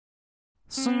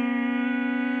SNESdrunk.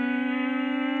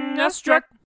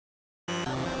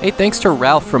 Hey, thanks to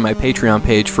Ralph from my Patreon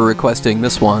page for requesting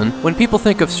this one. When people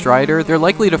think of Strider, they're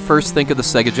likely to first think of the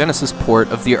Sega Genesis port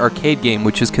of the arcade game,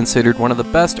 which is considered one of the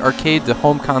best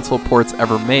arcade-to-home console ports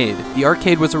ever made. The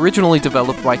arcade was originally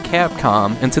developed by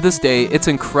Capcom, and to this day, it's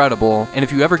incredible, and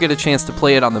if you ever get a chance to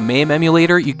play it on the MAME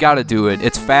emulator, you gotta do it.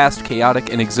 It's fast,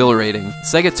 chaotic, and exhilarating.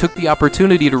 Sega took the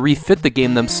opportunity to refit the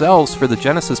game themselves for the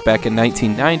Genesis back in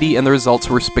 1990, and the results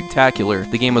were spectacular.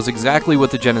 The game was exactly what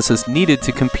the Genesis needed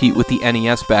to compete with the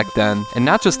NES back then. And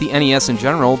not just the NES in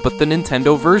general, but the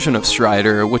Nintendo version of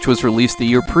Strider, which was released the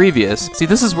year previous. See,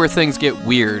 this is where things get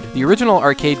weird. The original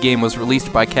arcade game was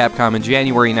released by Capcom in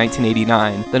January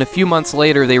 1989. Then a few months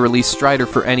later, they released Strider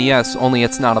for NES, only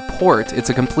it's not a port, it's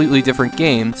a completely different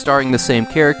game, starring the same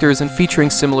characters and featuring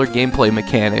similar gameplay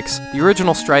mechanics. The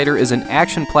original Strider is an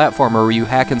action platformer where you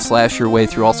hack and slash your way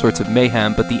through all sorts of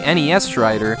mayhem, but the NES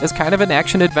Strider is kind of an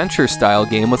action-adventure style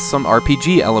game with some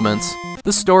RPG elements.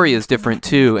 The story is different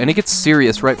too, and it gets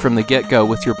serious right from the get-go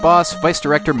with your boss, Vice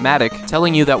Director Matic,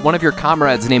 telling you that one of your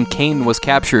comrades named Kane was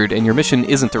captured and your mission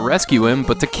isn't to rescue him,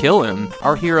 but to kill him.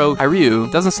 Our hero,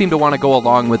 Hiryu, doesn't seem to want to go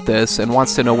along with this and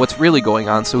wants to know what's really going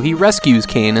on, so he rescues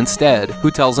Kane instead, who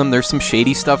tells him there's some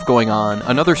shady stuff going on.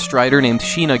 Another Strider named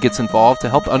Sheena gets involved to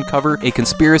help uncover a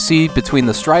conspiracy between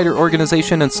the Strider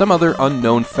organization and some other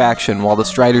unknown faction, while the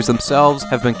Striders themselves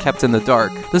have been kept in the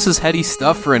dark. This is heady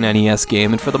stuff for an NES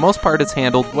game, and for the most part it's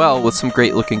handled well with some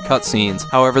great looking cutscenes.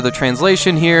 However, the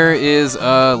translation here is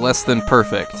less than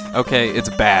perfect. Okay, it's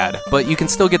bad, but you can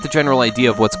still get the general idea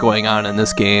of what's going on in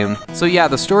this game. So yeah,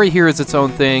 the story here is its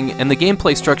own thing, and the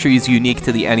gameplay structure is unique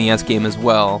to the NES game as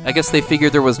well. I guess they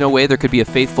figured there was no way there could be a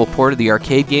faithful port of the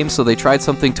arcade game, so they tried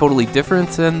something totally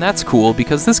different, and that's cool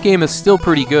because this game is still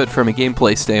pretty good from a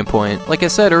gameplay standpoint. Like I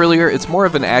said earlier, it's more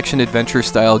of an action-adventure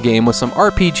style game with some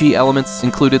RPG elements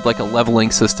included, like a leveling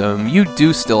system. You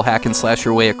do still hack and slash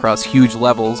your way across huge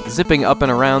levels, zipping up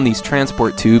and around these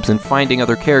transport tubes and finding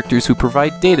other characters who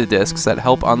provide data discs that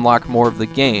help unlock more of the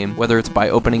game, whether it's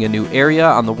by opening a new area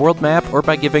on the world map or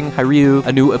by giving Hiryu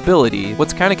a new ability.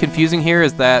 What's kind of confusing here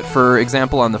is that, for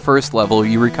example, on the first level,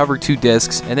 you recover 2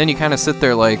 discs, and then you kind of sit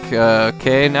there like,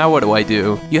 okay, now what do I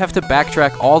do? You have to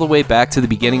backtrack all the way back to the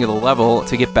beginning of the level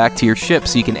to get back to your ship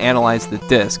so you can analyze the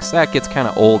discs. That gets kind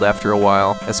of old after a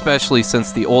while, especially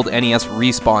since the old NES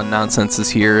respawn nonsense is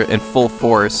here in full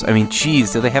force. I mean,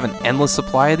 geez, do they have an endless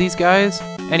supply of these guys?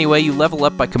 Anyway, you level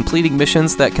up by completing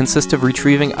missions that consist of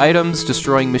retrieving items,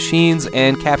 destroying machines,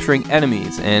 and capturing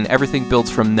enemies, and everything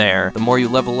builds from there. The more you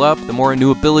level up, the more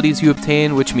new abilities you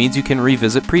obtain, which means you can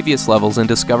revisit previous levels and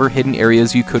discover hidden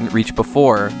areas you couldn't reach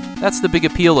before. That's the big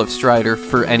appeal of Strider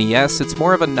for NES. It's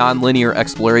more of a non-linear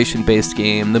exploration-based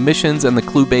game. The missions and the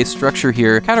clue-based structure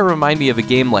here kind of remind me of a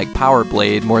game like Power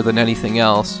Blade more than anything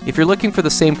else. If you're looking for the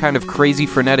same kind of crazy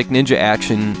frenetic ninja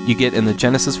action you get in the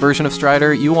Genesis version of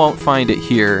Strider, you won't find it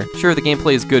here. Sure, the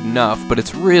gameplay is good enough, but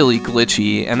it's really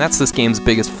glitchy, and that's this game's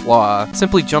biggest flaw.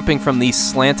 Simply jumping from these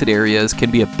slanted areas can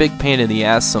be a big pain in the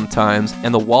ass sometimes,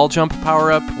 and the wall jump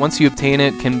power-up, once you obtain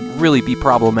it, can really be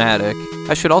problematic.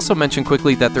 I should also mention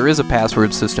quickly that there is a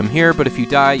password system here, but if you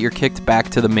die, you're kicked back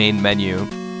to the main menu.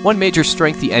 One major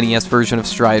strength the NES version of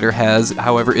Strider has,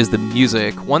 however, is the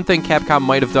music. One thing Capcom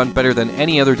might have done better than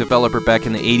any other developer back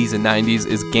in the 80s and 90s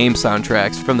is game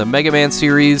soundtracks. From the Mega Man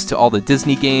series to all the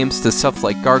Disney games to stuff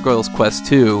like Gargoyle's Quest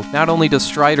 2. Not only does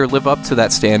Strider live up to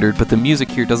that standard, but the music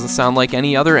here doesn't sound like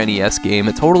any other NES game.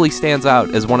 It totally stands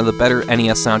out as one of the better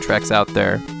NES soundtracks out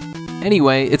there.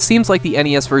 Anyway, it seems like the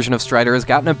NES version of Strider has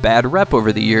gotten a bad rep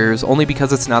over the years, only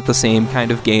because it's not the same kind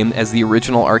of game as the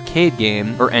original arcade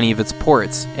game or any of its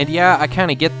ports. And yeah, I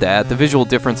kinda get that, the visual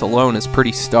difference alone is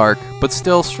pretty stark, but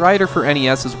still, Strider for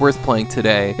NES is worth playing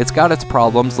today. It's got its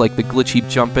problems like the glitchy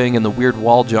jumping and the weird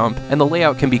wall jump, and the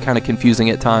layout can be kinda confusing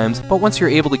at times, but once you're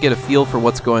able to get a feel for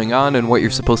what's going on and what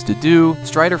you're supposed to do,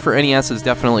 Strider for NES is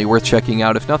definitely worth checking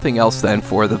out, if nothing else then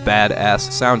for the badass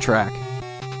soundtrack.